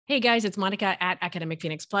Hey guys, it's Monica at Academic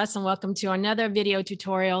Phoenix Plus, and welcome to another video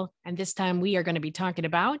tutorial. And this time we are going to be talking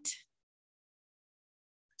about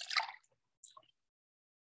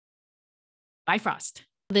Bifrost.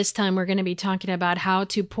 This time we're going to be talking about how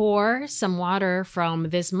to pour some water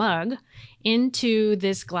from this mug into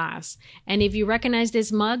this glass. And if you recognize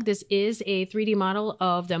this mug, this is a 3D model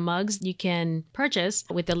of the mugs you can purchase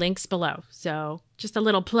with the links below. So just a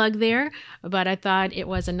little plug there, but I thought it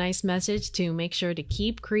was a nice message to make sure to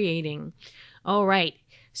keep creating. All right.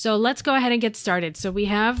 So let's go ahead and get started. So we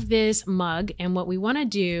have this mug, and what we want to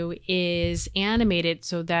do is animate it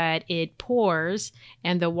so that it pours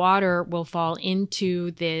and the water will fall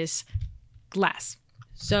into this glass.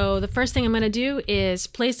 So the first thing I'm going to do is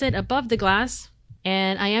place it above the glass,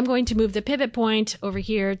 and I am going to move the pivot point over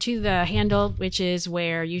here to the handle, which is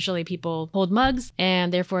where usually people hold mugs,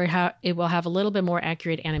 and therefore it will have a little bit more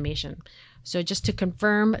accurate animation. So just to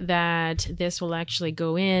confirm that this will actually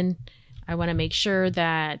go in, I want to make sure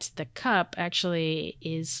that the cup actually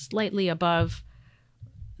is slightly above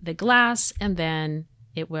the glass, and then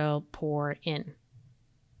it will pour in.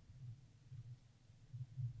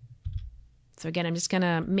 So again, I'm just going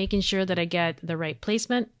to making sure that I get the right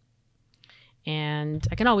placement, and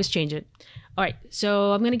I can always change it. All right,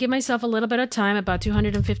 so I'm going to give myself a little bit of time, about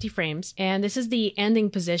 250 frames, and this is the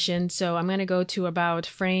ending position. So I'm going to go to about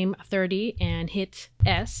frame 30 and hit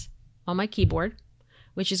S on my keyboard,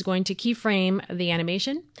 which is going to keyframe the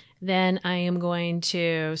animation. Then I am going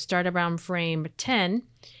to start around frame 10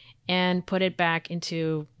 and put it back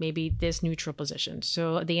into maybe this neutral position.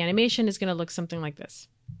 So the animation is going to look something like this.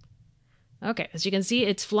 Okay, as you can see,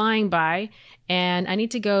 it's flying by, and I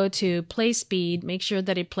need to go to play speed, make sure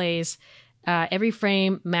that it plays every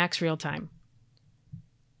frame max real time.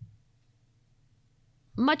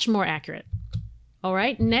 Much more accurate. All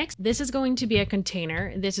right, next, this is going to be a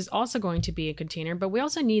container. This is also going to be a container, but we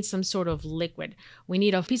also need some sort of liquid. We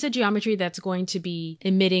need a piece of geometry that's going to be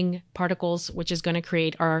emitting particles, which is going to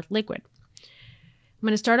create our liquid. I'm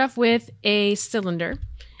going to start off with a cylinder,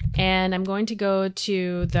 and I'm going to go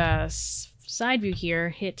to the side view here,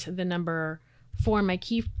 hit the number 4 on my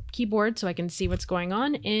keyboard so I can see what's going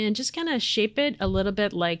on, and just kind of shape it a little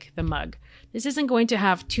bit like the mug. This isn't going to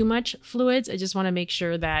have too much fluids. I just want to make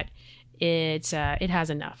sure that it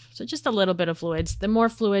has enough. So just a little bit of fluids. The more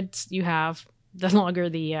fluids you have, the longer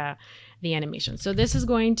the animation. So this is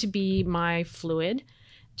going to be my fluid.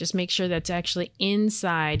 Just make sure that's actually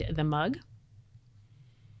inside the mug.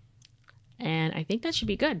 And I think that should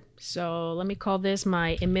be good. So let me call this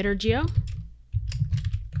my emitter geo.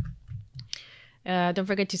 Don't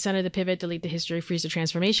forget to center the pivot, delete the history, freeze the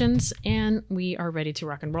transformations, and we are ready to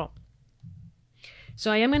rock and roll. So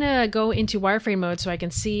I am going to go into wireframe mode so I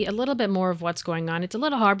can see a little bit more of what's going on. It's a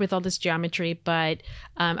little hard with all this geometry, but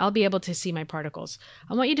I'll be able to see my particles.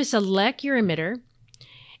 I want you to select your emitter,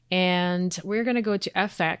 and we're going to go to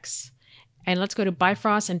FX, and let's go to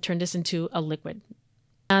Bifrost and turn this into a liquid.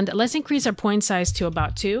 And let's increase our point size to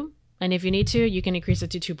about 2, and if you need to, you can increase it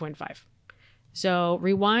to 2.5. So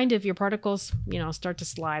rewind if your particles, start to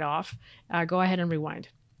slide off. Go ahead and rewind.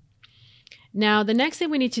 Now, the next thing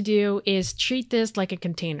we need to do is treat this like a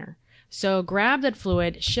container. So grab that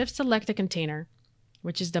fluid, shift select the container,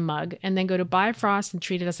 which is the mug, and then go to Bifrost and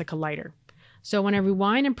treat it as a collider. So when I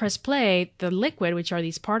rewind and press play, the liquid, which are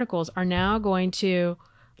these particles, are now going to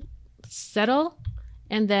settle,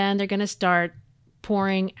 and then they're going to start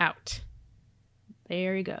pouring out.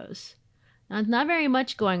 There he goes. Now, it's not very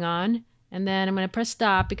much going on, and then I'm going to press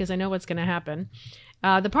stop because I know what's going to happen.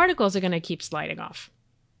 The particles are going to keep sliding off.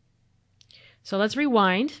 So let's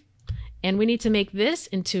rewind, and we need to make this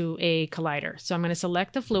into a collider. So I'm going to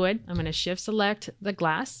select the fluid, I'm going to shift select the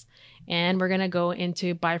glass, and we're going to go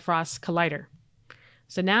into Bifrost Collider.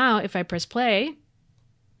 So now if I press play,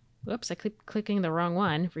 whoops, I keep clicking the wrong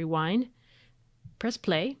one, rewind, press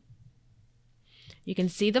play, you can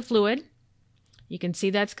see the fluid, you can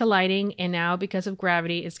see that's colliding, and now because of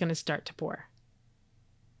gravity, it's going to start to pour.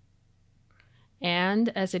 And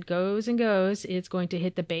as it goes and goes, it's going to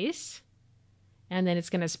hit the base, and then it's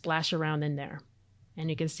going to splash around in there. And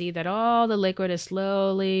you can see that all the liquid is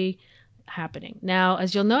slowly happening. Now,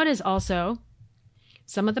 as you'll notice also,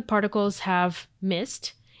 some of the particles have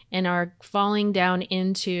missed and are falling down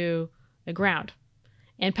into the ground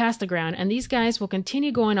and past the ground. And these guys will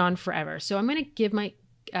continue going on forever. So I'm going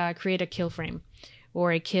to create a kill frame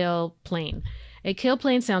or a kill plane. A kill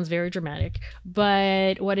plane sounds very dramatic,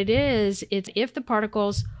 but what it is, it's if the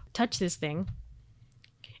particles touch this thing,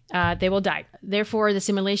 they will die. Therefore, the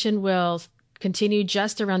simulation will continue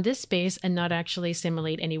just around this space and not actually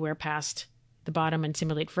simulate anywhere past the bottom and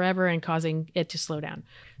simulate forever and causing it to slow down.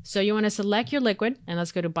 So you want to select your liquid, and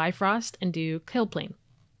let's go to Bifrost and do kill plane.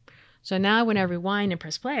 So now when I rewind and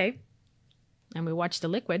press play, and we watch the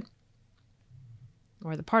liquid,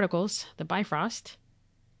 or the particles, the Bifrost,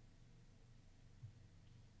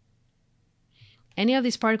 any of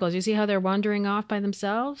these particles, you see how they're wandering off by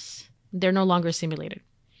themselves? They're no longer simulated.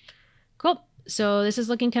 Cool. So this is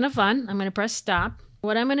looking kind of fun. I'm going to press stop.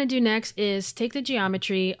 What I'm going to do next is take the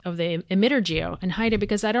geometry of the emitter geo and hide it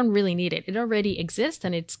because I don't really need it. It already exists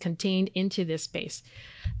and it's contained into this space.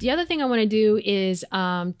 The other thing I want to do is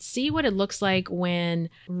see what it looks like when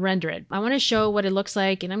rendered. I want to show what it looks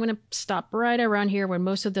like, and I'm going to stop right around here where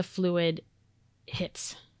most of the fluid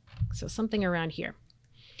hits. So something around here.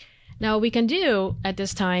 Now what we can do at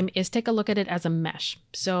this time is take a look at it as a mesh.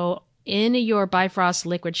 So in your Bifrost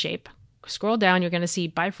liquid shape, scroll down, you're going to see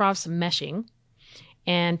Bifrost meshing.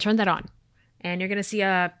 And turn that on. And you're going to see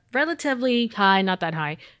a relatively high, not that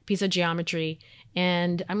high, piece of geometry.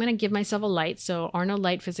 And I'm going to give myself a light. So Arnold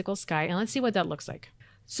light physical sky. And let's see what that looks like.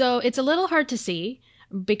 So it's a little hard to see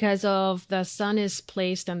because of the sun is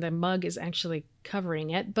placed and the mug is actually covering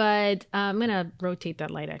it. But I'm going to rotate that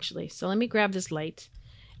light actually. So let me grab this light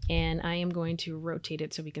and I am going to rotate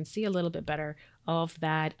it so we can see a little bit better of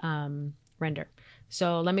that render.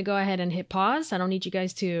 So let me go ahead and hit pause. I don't need you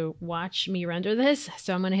guys to watch me render this.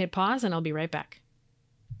 So I'm going to hit pause and I'll be right back.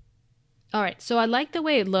 All right, so I like the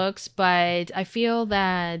way it looks, but I feel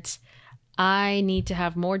that I need to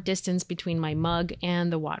have more distance between my mug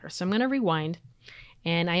and the water. So I'm going to rewind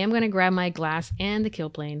and I am going to grab my glass and the kill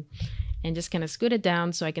plane and just kind of scoot it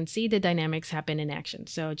down so I can see the dynamics happen in action.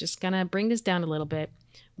 So just going to bring this down a little bit.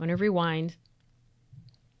 I'm going to rewind.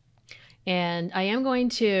 And I am going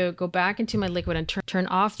to go back into my liquid and turn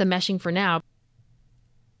off the meshing for now.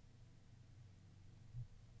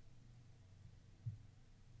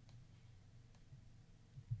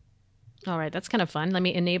 All right, that's kind of fun. Let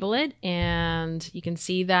me enable it. And you can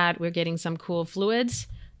see that we're getting some cool fluids,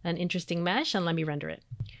 an interesting mesh, and let me render it.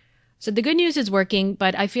 So the good news is working,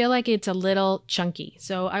 but I feel like it's a little chunky.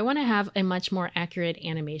 So I want to have a much more accurate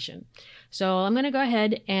animation. So I'm going to go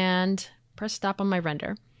ahead and press stop on my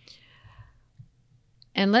render.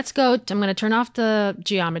 And let's go, I'm going to turn off the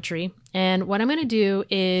geometry. And what I'm going to do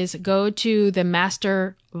is go to the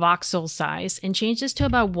master voxel size and change this to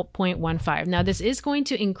about 0.15. Now this is going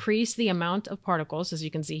to increase the amount of particles, as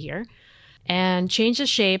you can see here, and change the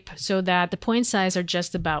shape so that the point size are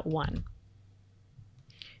just about 1.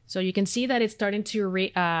 So you can see that it's starting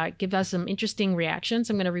to give us some interesting reactions.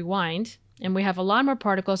 I'm going to rewind, and we have a lot more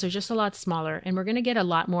particles. They're just a lot smaller, and we're going to get a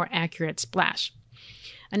lot more accurate splash.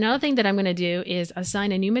 Another thing that I'm going to do is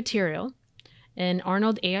assign a new material, an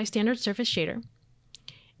Arnold AI Standard Surface Shader.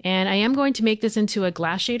 And I am going to make this into a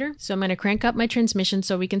glass shader. So I'm going to crank up my transmission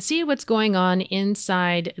so we can see what's going on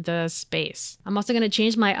inside the space. I'm also going to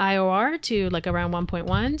change my IOR to like around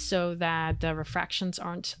 1.1 so that the refractions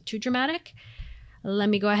aren't too dramatic. Let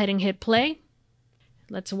me go ahead and hit play.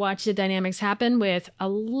 Let's watch the dynamics happen with a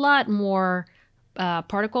lot more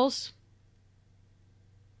particles.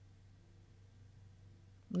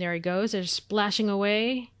 There he goes. They're splashing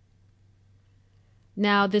away.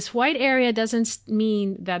 Now, this white area doesn't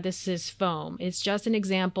mean that this is foam. It's just an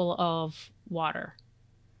example of water,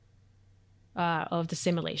 of the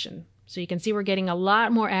simulation. So you can see we're getting a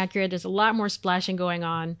lot more accurate. There's a lot more splashing going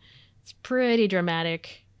on. It's pretty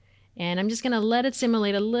dramatic. And I'm just going to let it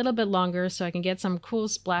simulate a little bit longer so I can get some cool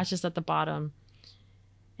splashes at the bottom.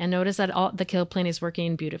 And notice that the kill plane is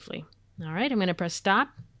working beautifully. All right, I'm going to press stop.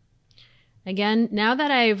 Again, now that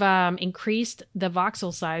I've increased the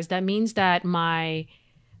voxel size, that means that my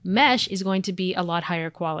mesh is going to be a lot higher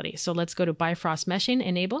quality. So let's go to Bifrost Meshing,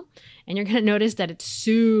 enable, and you're going to notice that it's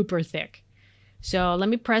super thick. So let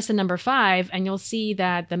me press the number 5, and you'll see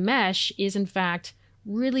that the mesh is in fact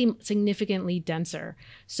really significantly denser.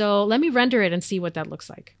 So let me render it and see what that looks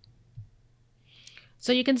like.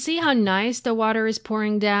 So you can see how nice the water is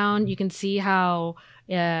pouring down. You can see how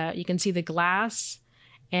you can see the glass.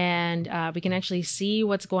 And we can actually see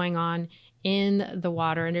what's going on in the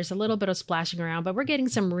water. And there's a little bit of splashing around, but we're getting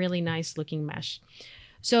some really nice looking mesh.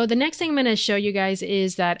 So the next thing I'm going to show you guys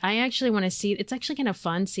is that I actually want to see, it's actually kind of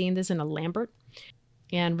fun seeing this in a Lambert.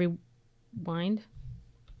 And rewind.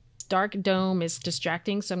 Dark dome is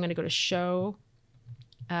distracting, so I'm going to go to show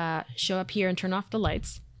up here and turn off the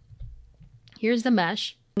lights. Here's the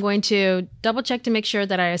mesh. I'm going to double check to make sure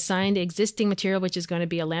that I assigned the existing material, which is going to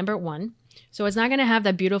be a Lambert 1. So it's not going to have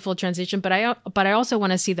that beautiful transition, but I also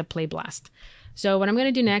want to see the Playblast. So what I'm going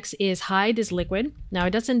to do next is hide this liquid. Now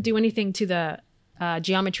it doesn't do anything to the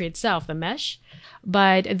geometry itself, the mesh,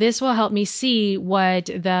 but this will help me see what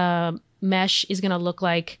the mesh is going to look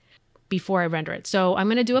like before I render it. So I'm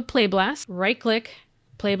going to do a Playblast, right click,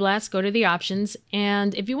 Playblast, go to the options.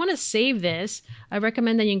 And if you want to save this, I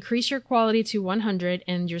recommend that you increase your quality to 100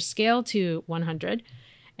 and your scale to 100.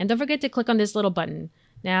 And don't forget to click on this little button.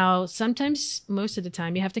 Now, sometimes, most of the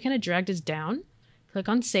time, you have to kind of drag this down, click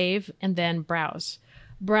on save, and then browse.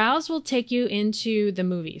 Browse will take you into the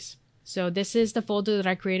movies. So this is the folder that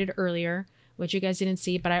I created earlier, which you guys didn't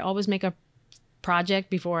see, but I always make a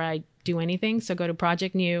project before I do anything. So go to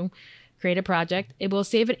project new, create a project. It will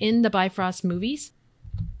save it in the Bifrost movies.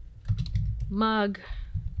 Mug,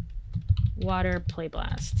 water,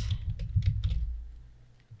 Playblast.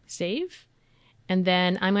 Save. And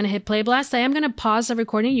then I'm going to hit Playblast. I am going to pause the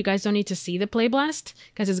recording. You guys don't need to see the Playblast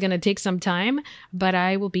because it's going to take some time, but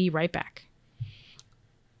I will be right back.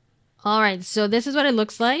 All right, so this is what it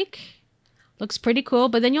looks like. Looks pretty cool,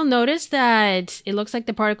 but then you'll notice that it looks like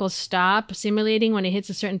the particles stop simulating when it hits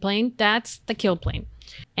a certain plane. That's the kill plane.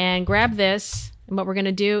 And grab this, and what we're going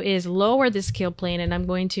to do is lower this kill plane, and I'm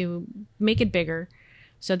going to make it bigger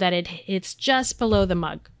so that it's just below the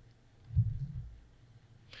mug.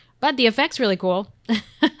 But the effect's really cool.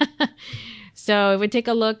 So if we take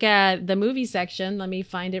a look at the movie section, let me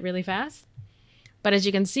find it really fast. But as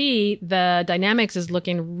you can see, the dynamics is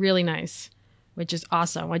looking really nice, which is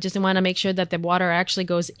awesome. I just want to make sure that the water actually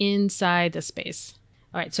goes inside the space.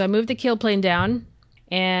 All right, so I moved the kill plane down,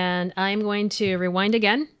 and I'm going to rewind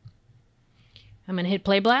again. I'm going to hit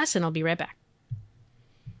Playblast, and I'll be right back.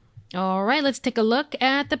 All right, let's take a look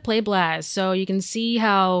at the Playblast. So you can see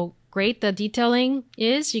how great the detailing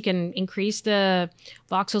is. You can increase the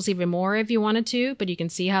voxels even more if you wanted to, but you can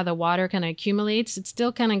see how the water kind of accumulates. It's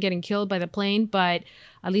still kind of getting killed by the plane, but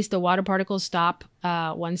at least the water particles stop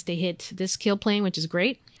once they hit this kill plane, which is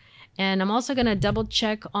great. And I'm also going to double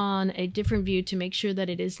check on a different view to make sure that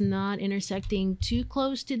it is not intersecting too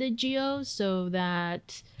close to the geo so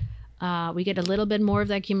that we get a little bit more of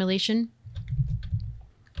that accumulation.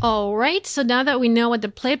 All right, so now that we know what the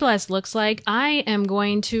Playblast looks like, I am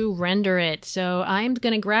going to render it. So I'm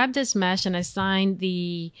going to grab this mesh and assign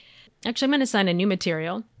the... Actually, I'm going to assign a new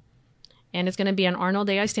material. And it's going to be an Arnold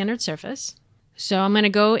AI standard surface. So I'm going to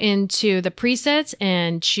go into the presets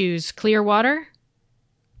and choose clear water,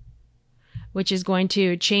 which is going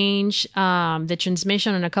to change the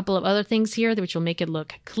transmission and a couple of other things here, which will make it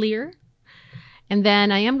look clear. And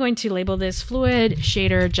then I am going to label this fluid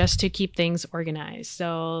shader just to keep things organized.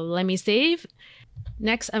 So let me save.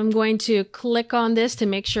 Next, I'm going to click on this to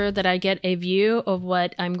make sure that I get a view of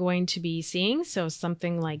what I'm going to be seeing. So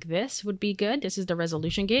something like this would be good. This is the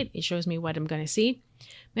resolution gate. It shows me what I'm going to see.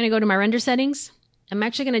 I'm going to go to my render settings. I'm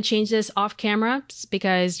actually going to change this off camera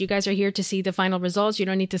because you guys are here to see the final results. You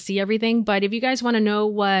don't need to see everything. But if you guys want to know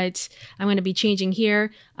what I'm going to be changing here,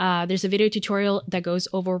 there's a video tutorial that goes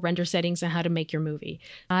over render settings and how to make your movie.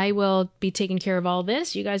 I will be taking care of all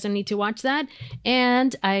this. You guys don't need to watch that.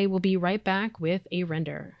 And I will be right back with a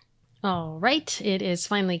render. All right, it is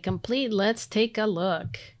finally complete. Let's take a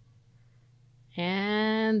look.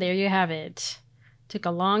 And there you have it. Took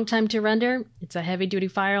a long time to render. It's a heavy duty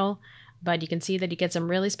file. But you can see that you get some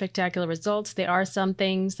really spectacular results. There are some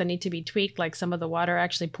things that need to be tweaked, like some of the water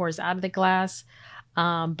actually pours out of the glass.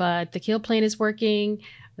 But the kill plane is working,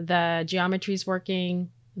 the geometry is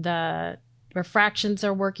working, the refractions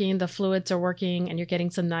are working, the fluids are working, and you're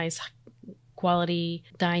getting some nice quality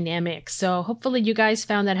dynamics. So hopefully you guys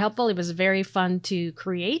found that helpful. It was very fun to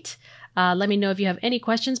create. Let me know if you have any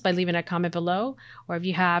questions by leaving a comment below, or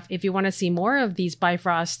if you want to see more of these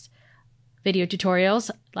Bifrost video tutorials,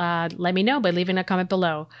 let me know by leaving a comment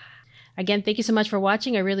below. Again, thank you so much for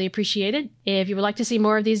watching. I really appreciate it. If you would like to see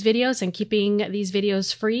more of these videos and keeping these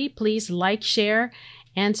videos free, please like, share,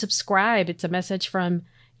 and subscribe. It's a message from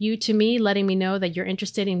you to me, letting me know that you're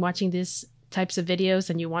interested in watching these types of videos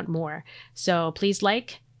and you want more. So please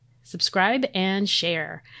like, subscribe, and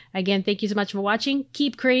share. Again, thank you so much for watching.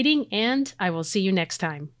 Keep creating, and I will see you next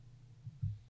time.